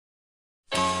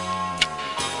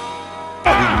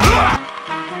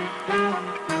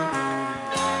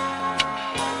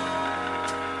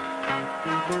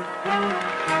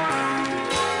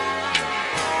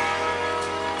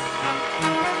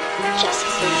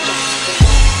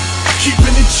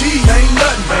Keeping it G ain't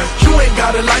nothing. You ain't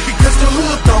gotta like it cause the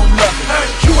hood don't love it.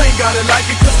 You ain't gotta like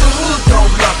it cause the hood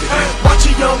don't love it. Watch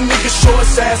a young nigga show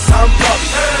his ass I'm puppy.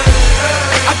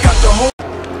 I got the whole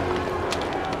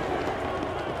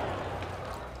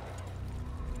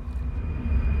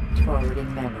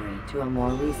forwarding memory to a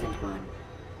more recent one.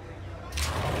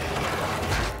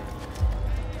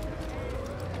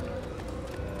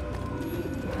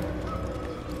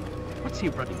 What's he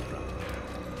running from?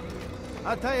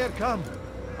 Altair, come.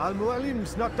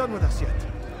 Al-Mualim's not done with us yet.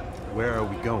 Where are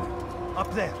we going?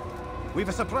 Up there. We've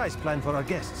a surprise plan for our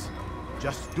guests.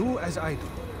 Just do as I do.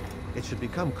 It should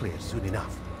become clear soon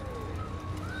enough.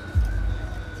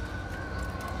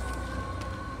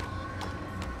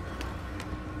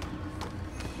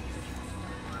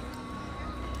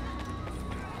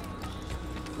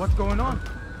 What's going on?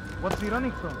 What's he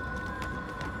running from?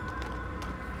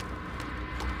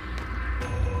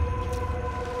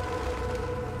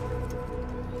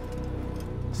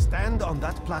 Stand on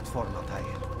that platform, Altair.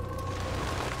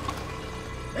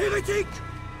 Heretic!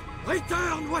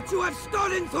 Return what you have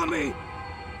stolen from me!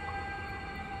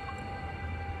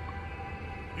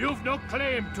 You've no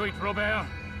claim to it, Robert.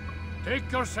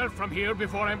 Take yourself from here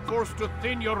before I'm forced to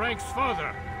thin your ranks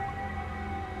further.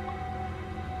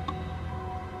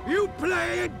 You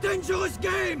play a dangerous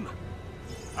game!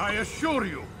 I assure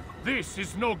you, this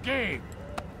is no game.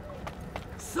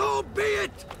 So be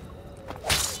it!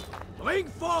 Bring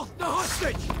forth the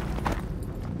hostage!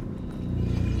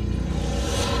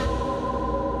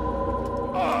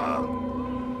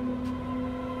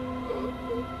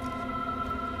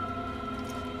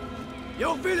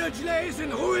 Your village lays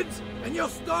in ruins, and your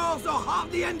stores are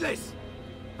hardly endless.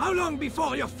 How long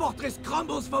before your fortress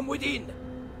crumbles from within?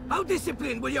 How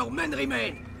disciplined will your men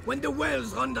remain when the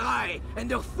wells run dry and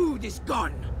their food is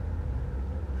gone?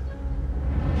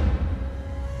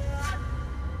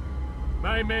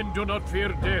 My men do not fear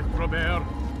death, Robert.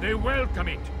 They welcome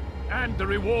it, and the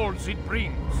rewards it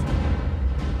brings.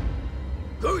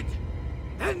 Good.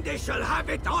 Then they shall have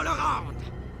it all around.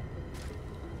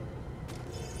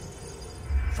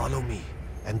 Follow me,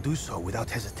 and do so without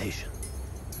hesitation.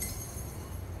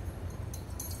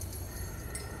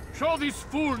 Show this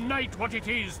fool knight what it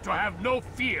is to have no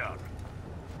fear.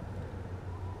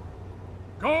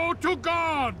 Go to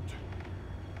God!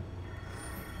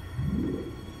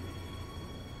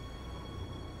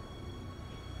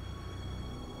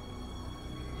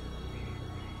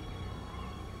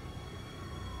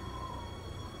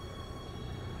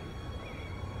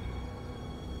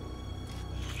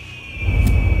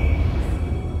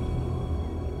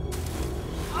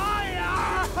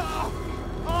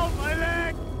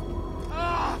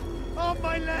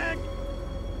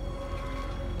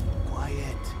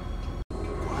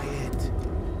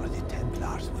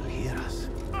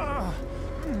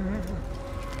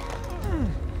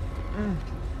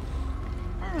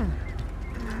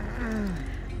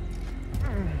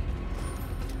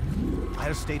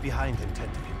 I'll stay behind and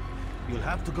tend to you. You'll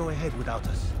have to go ahead without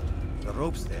us. The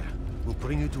ropes there will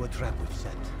bring you to a trap we've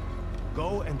set.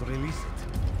 Go and release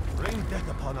it. Bring death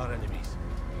upon our enemies.